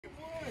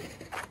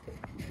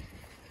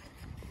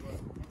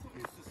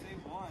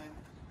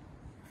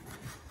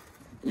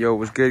Yo,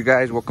 what's good,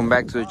 guys? Welcome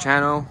back to the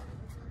channel.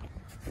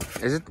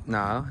 Is it?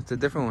 No, it's a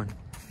different one.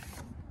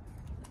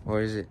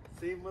 Or is it?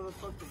 Same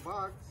motherfucking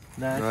box.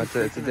 Nah, no, it's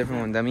a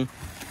different one, dummy.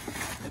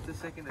 It's the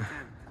second attempt.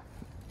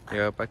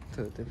 Yeah, back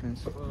to the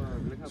difference.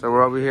 So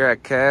we're over here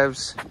at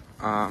Kev's.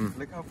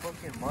 Look how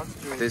fucking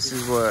monstrous.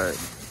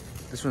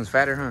 This one's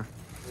fatter, huh?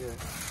 Yeah.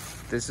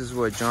 This is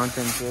what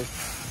Jonathan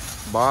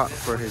just bought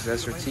for his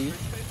SRT,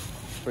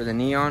 for the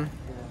neon.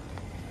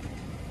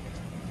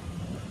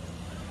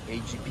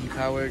 AGP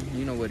powered,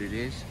 you know what it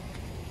is.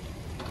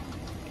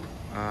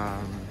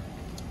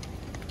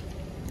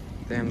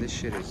 Damn, this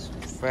shit is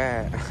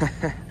fat.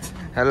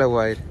 Hella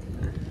wide.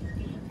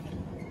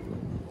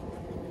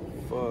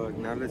 Fuck,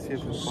 now let's see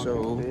if it's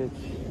So, bitch.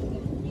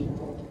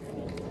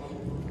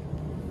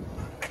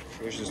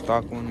 here's the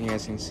stock one, you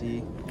guys can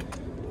see.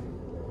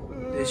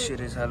 This shit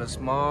is hella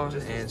small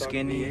and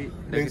skinny.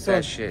 Look at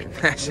that shit.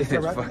 That shit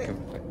is fucking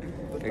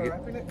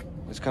fat.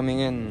 It's coming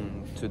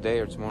in today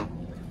or tomorrow.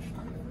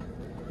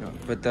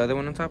 Put the other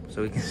one on top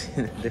so we can see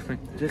the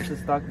difference. Just a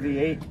stock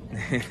V8.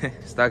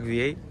 Stock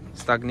V8,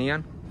 stock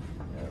neon.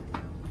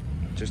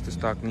 Just the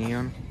stock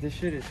neon. This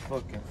shit is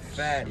fucking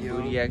fat, yo.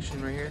 Booty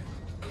action right here.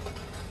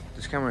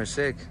 This camera is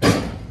sick.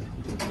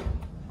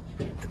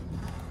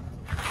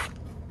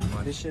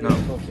 This shit No,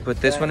 is fucking put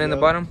this fat, one in the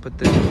yo. bottom. Put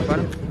this in the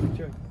bottom.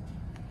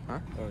 Huh?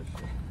 Oh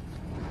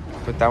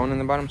shit. Put that one in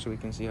the bottom so we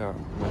can see how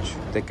much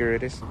thicker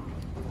it is.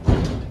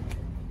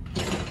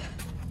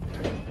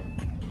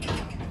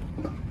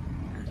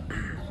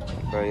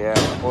 But yeah,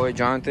 my boy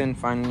Jonathan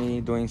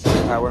finally doing some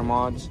power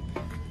mods.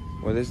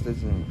 Well, this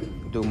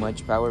doesn't do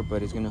much power,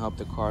 but it's gonna help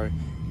the car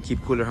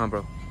keep cooler, huh,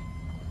 bro?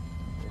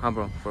 Huh,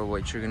 bro? For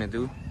what you're gonna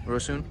do real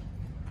soon.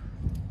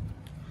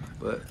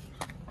 But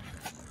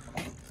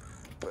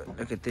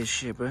look at this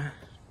shit, bro.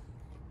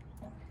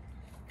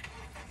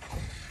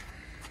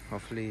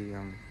 Hopefully,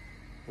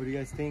 What do you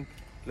guys think?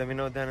 Let me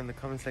know down in the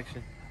comment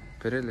section.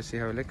 put it. Let's see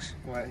how it looks.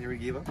 What, here we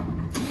give up?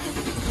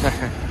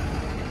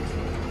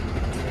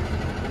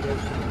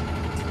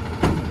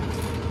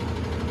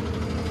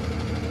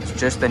 It's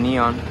just the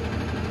neon.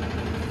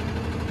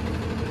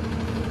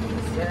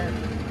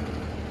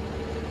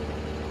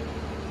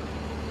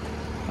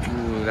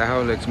 Ooh, that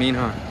hoe looks mean,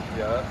 huh?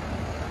 Yeah.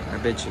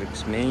 That bitch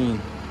looks mean.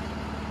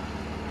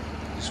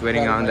 Just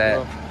waiting on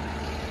that.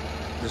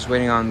 Just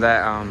waiting on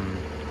that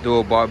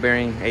dual ball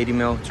bearing 80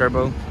 mil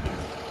turbo.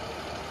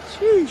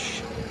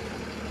 Sheesh.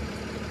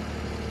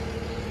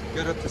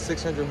 Get up to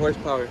 600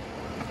 horsepower. You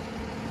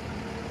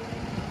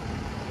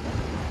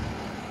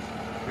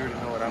already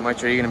know what How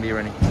much are you gonna be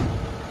running?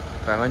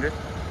 500?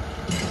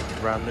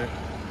 around there.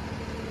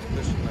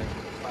 Pushing like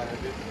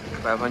 500.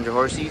 500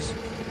 horsies?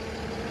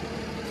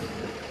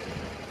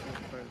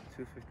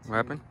 215. What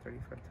happened?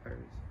 35 tires.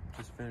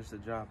 Just finished the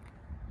job.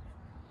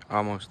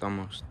 Almost.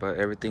 But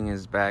everything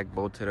is back,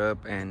 bolted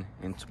up, and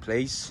into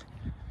place.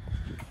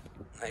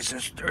 Nice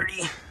and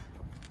sturdy.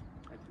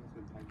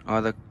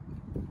 All the...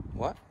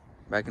 What?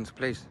 Back into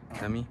place,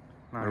 dummy.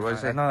 What did I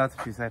say? No, that's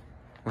what you said.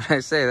 What did I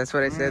say? That's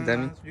what I said,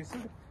 dummy. That's what you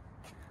said.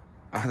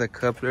 All the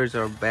couplers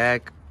are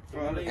back. For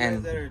all of you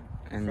And- guys that are,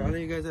 and- for all of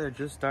you guys that are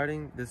just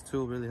starting, this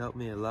tool really helped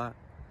me a lot.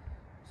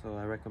 So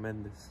I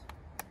recommend this.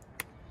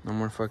 No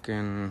more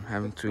fucking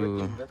having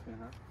to...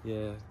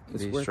 Yeah,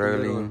 it's Be worth a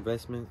struggling. little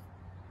investment.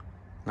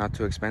 Not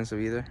too expensive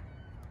either.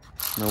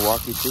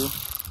 Milwaukee too.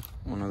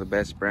 One of the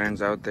best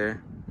brands out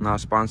there. Not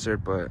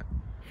sponsored, but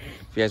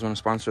if you guys want to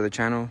sponsor the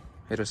channel,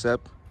 hit us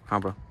up. Huh,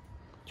 bro?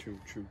 True.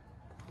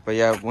 But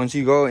yeah, once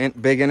you go in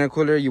big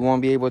intercooler, you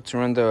won't be able to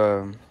run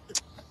the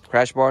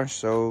crash bar,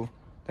 so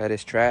that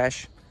is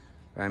trash.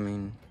 I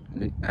mean,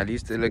 at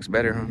least it looks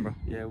better, huh, bro?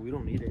 Yeah, we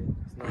don't need it.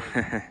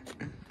 It's not.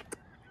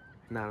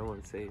 Nah, I don't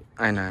want to say it.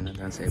 I know,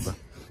 don't say it, bro.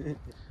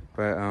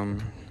 But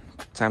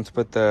time to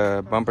put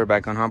the bumper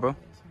back on, huh, bro?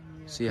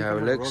 See how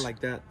it looks. Roll like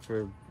that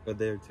for a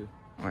day or two.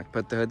 All right,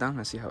 put the hood down.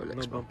 Let's see how it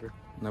looks. No bro. bumper.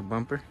 No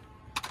bumper.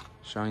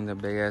 Showing the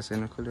big ass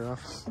intercooler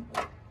off.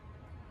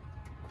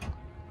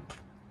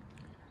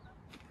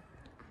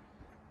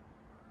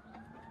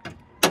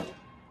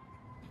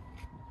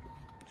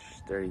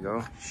 There you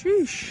go.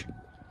 Sheesh.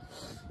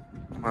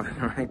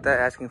 Like that,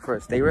 asking for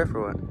a stay ref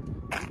or what?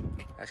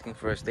 Asking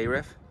for a stay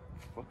ref?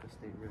 Fuck a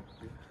state rep,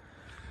 dude.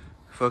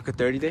 Fuck a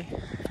 30 day?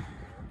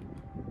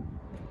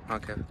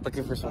 Okay.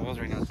 Looking for some wheels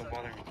right now. Some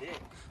bothering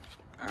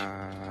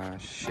me.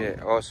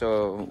 Shit.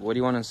 Also, what do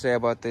you want to say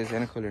about this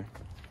intercooler?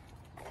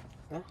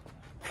 Huh?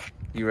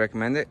 You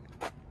recommend it?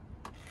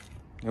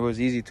 It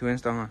was easy to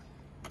install, huh?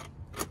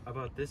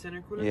 About this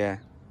intercooler? Yeah.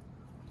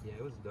 Yeah,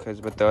 it was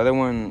dope. But the other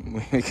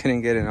one, we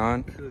couldn't get it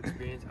on. Cool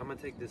experience. I'm gonna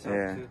take this off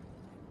Yeah. too.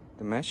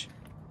 The mesh?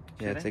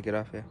 Yeah, Should I? take it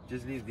off, yeah.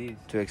 Just leave these.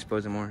 To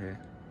expose it more,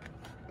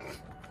 yeah.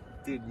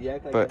 Dude, you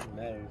act like But it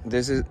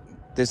matters.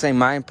 this ain't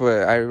mine,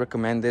 but I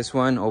recommend this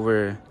one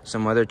over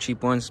some other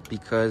cheap ones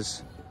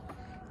because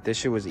this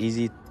shit was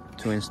easy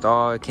to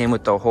install. It came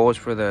with the holes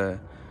for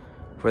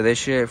this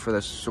shit, for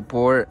the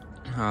support.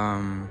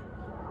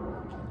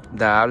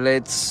 The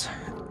outlets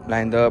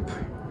lined up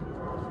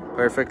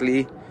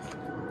perfectly.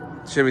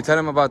 Should we tell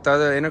them about the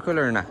other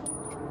intercooler or not?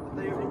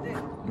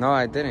 No,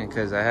 I didn't,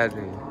 because I had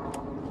to.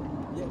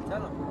 Yeah,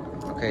 tell him.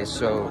 Okay,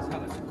 so...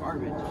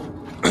 Garbage.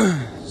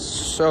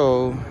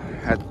 So,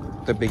 at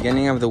the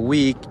beginning of the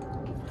week,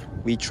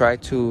 we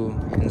tried to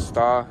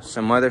install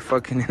some other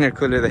fucking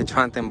intercooler that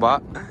Jonathan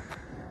bought.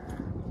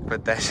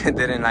 But that shit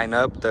didn't line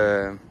up.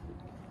 The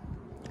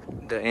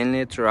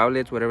inlets or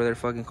outlets, whatever they're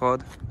fucking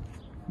called,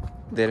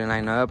 didn't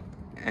line up.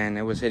 And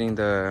it was hitting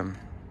the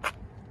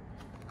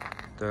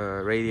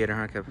radiator,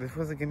 huh, Kev? This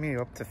wasn't giving me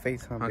up to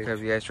face, huh, Okay,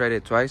 you guys tried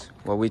it twice?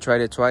 Well, we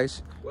tried it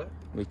twice. What?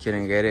 We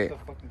couldn't get it.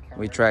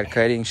 We tried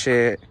cutting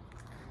shit.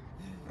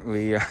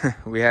 We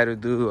had to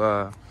do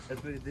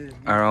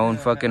our own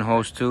fucking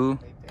hose too.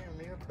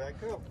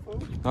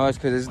 No, it's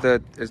because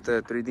it's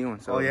the 3D one.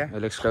 So it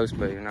looks close,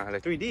 but you're not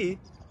like 3D.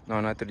 No,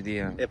 not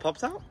 3D. It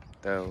pops out.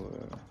 No,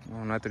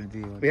 not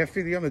 3D. We have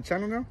 3D on the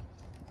channel now.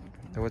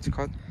 What's it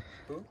called?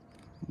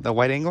 The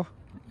wide angle.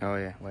 Oh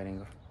yeah, wide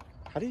angle.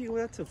 How do you go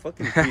that to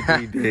fucking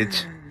 3D,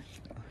 bitch?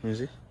 Let me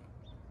see.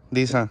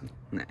 These, huh?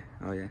 Nah.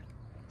 Oh yeah.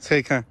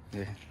 Say, huh?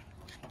 Yeah.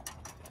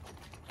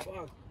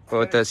 But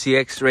with the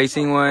CX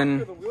Racing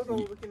one,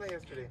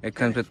 it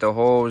comes with the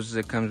hose.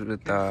 It comes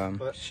with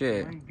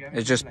shit.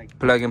 It's just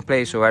plug and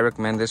play. So I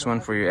recommend this one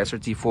for your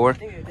SRT4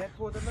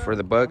 for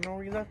the buck.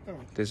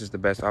 This is the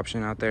best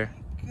option out there.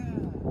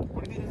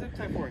 What do you need the zip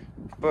tie for?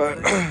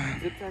 But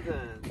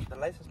the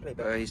license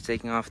plate. he's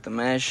taking off the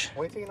mesh,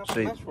 so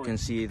you can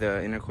see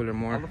the intercooler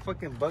more. All the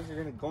fucking bugs are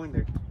gonna go in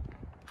there.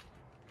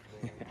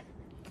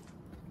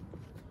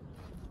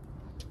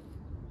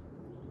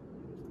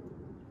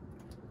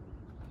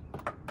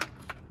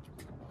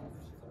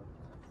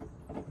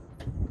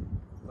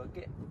 Look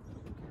it.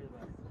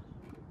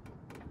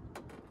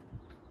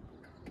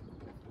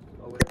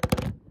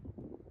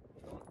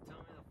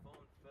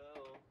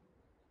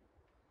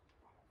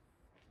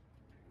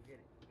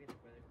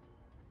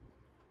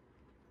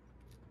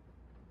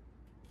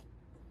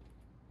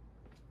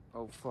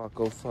 Oh fuck,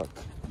 oh fuck.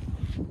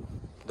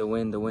 The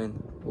wind.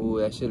 Ooh,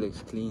 that shit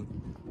looks clean.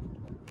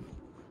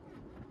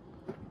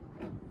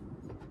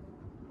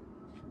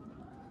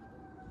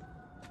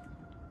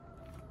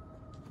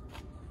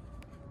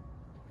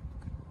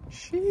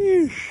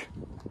 Sheesh.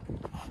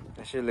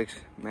 That shit looks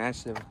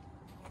massive.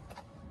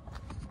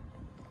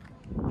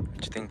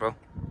 What you think, bro?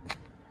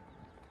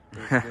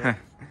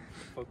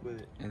 Fuck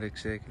with it. It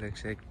looks sick,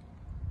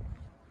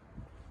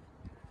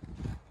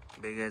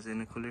 Big ass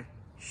intercooler.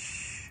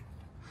 Shh.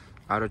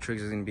 Auto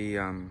Tricks is gonna be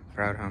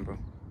proud, huh, bro?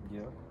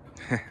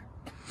 Yeah.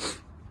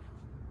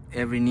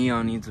 Every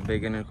Neon needs a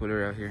big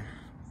intercooler out here,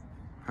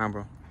 huh,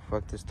 bro?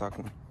 Fuck this stock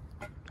one,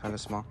 kinda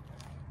small.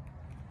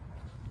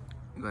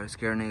 You gotta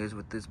scare niggas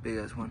with this big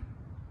ass one.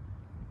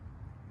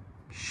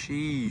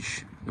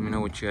 Sheesh. Let me know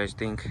what you guys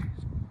think.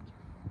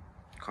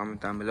 Comment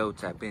down below.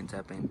 Tap in.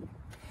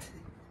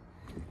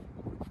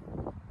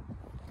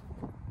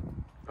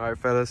 All right,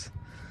 fellas.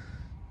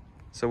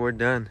 So we're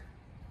done.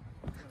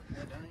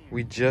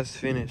 We just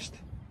finished.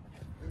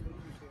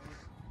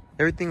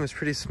 Everything was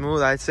pretty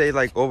smooth. I'd say,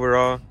 like,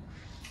 overall,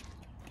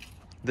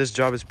 this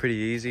job is pretty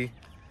easy.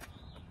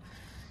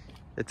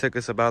 It took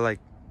us about like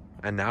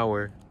an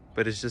hour,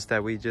 but it's just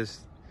that we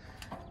just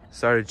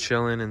started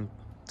chilling and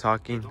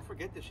talking. Don't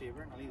forget the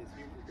shaver. I'll leave this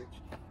here,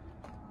 bitch.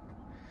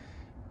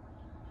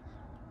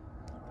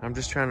 I'm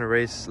just trying to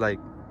race, like,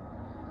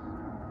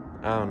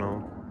 I don't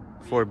know,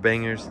 4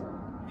 bangers.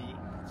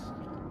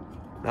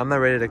 I'm not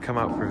ready to come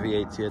out for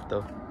V8s yet,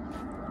 though.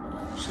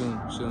 Soon.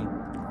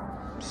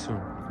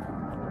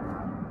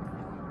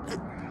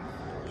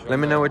 Let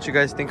me know what you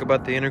guys think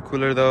about the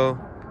intercooler, though.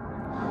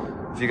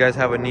 If you guys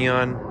have a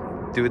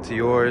Neon, do it to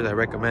yours. I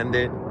recommend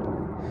it.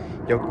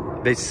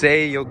 They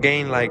say you'll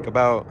gain like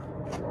about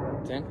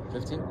 10,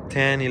 15?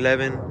 10,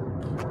 11,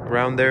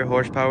 around there,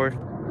 horsepower.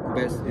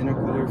 Best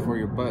intercooler for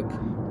your buck.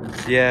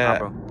 Yeah.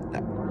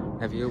 Bro.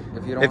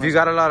 If you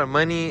got a lot of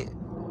money,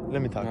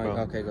 let me talk, bro.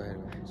 Okay, go ahead.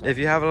 If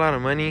you have a lot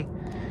of money,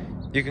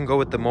 you can go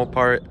with the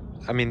Mopar.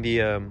 I mean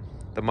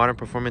the Modern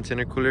Performance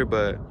intercooler,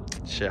 but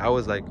shit, I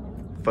was like,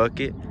 fuck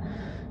it.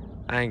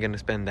 I ain't gonna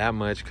spend that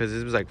much because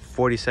it was like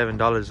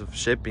 $47 of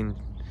shipping.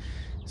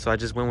 So I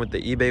just went with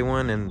the eBay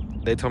one,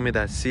 and they told me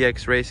that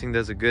CX Racing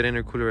does a good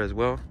intercooler as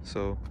well.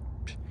 So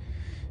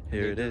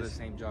here it is. The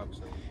same job,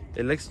 so.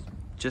 It looks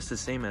just the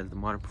same as the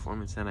Modern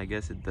Performance, and I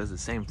guess it does the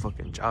same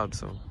fucking job.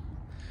 So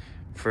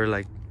for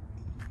like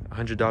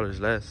 $100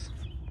 less,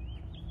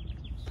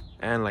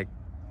 and like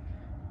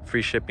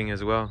free shipping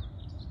as well.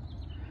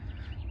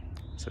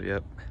 So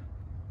yep,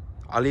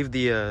 I'll leave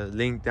the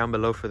link down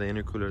below for the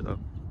intercooler though.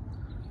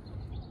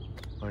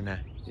 Or not?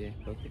 Yeah,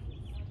 okay.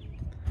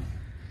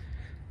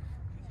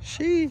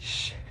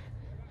 Sheesh.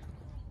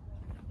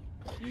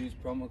 Use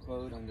promo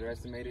code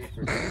underestimated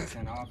for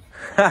 10% off.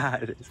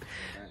 It is.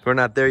 We're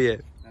not there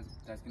yet.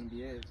 That's gonna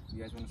be it. If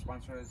you guys want to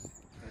sponsor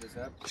us, hit us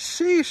up.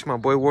 Sheesh, my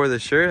boy wore the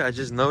shirt. I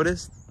just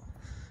noticed.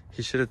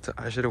 He should have.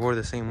 I should have wore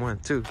the same one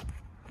too.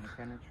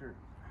 Mechanic shirt.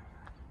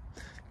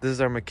 This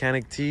is our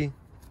mechanic tee.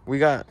 We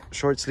got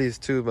short sleeves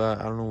too, but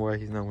I don't know why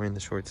he's not wearing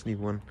the short sleeve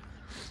one.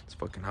 It's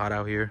fucking hot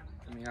out here.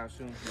 I mean, how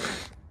soon?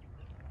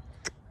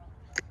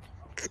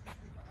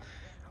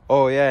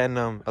 Oh yeah, and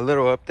a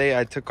little update.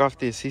 I took off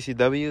the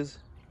CCWs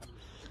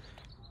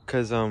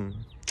because and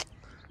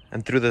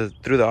threw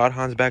the odd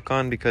Hans back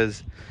on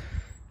because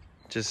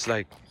just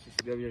like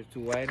CCW are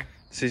too wide.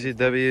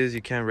 CCWs,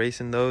 you can't race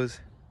in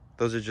those.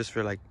 Those are just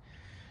for like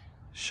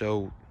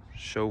show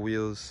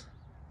wheels.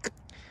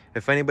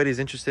 If anybody's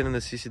interested in the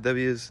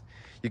CCWs,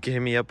 you can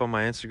hit me up on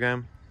my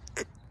Instagram,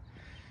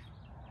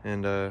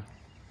 and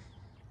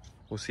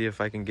we'll see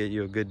if I can get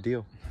you a good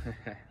deal.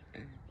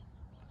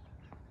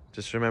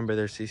 Just remember,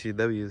 they're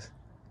CCWs.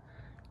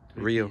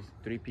 Real.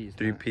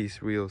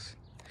 Three-piece wheels.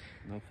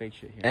 No fake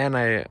shit here. And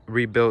I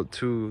rebuilt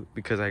 2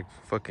 because I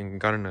fucking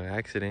got in an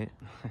accident.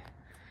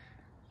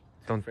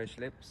 Don't Fresh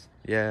lips.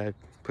 Yeah, I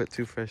put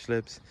 2 fresh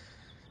lips.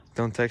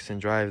 Don't text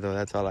and drive though,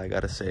 that's all I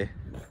gotta say.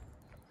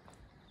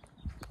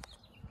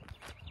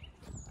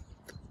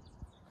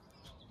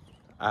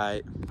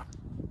 Alright.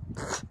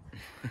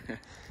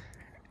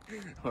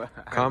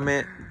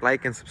 Comment,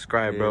 like, and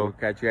subscribe, bro. We'll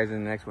catch you guys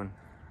in the next one.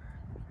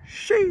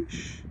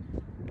 Sheesh.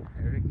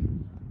 Eric.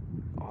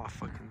 Oh,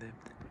 fucking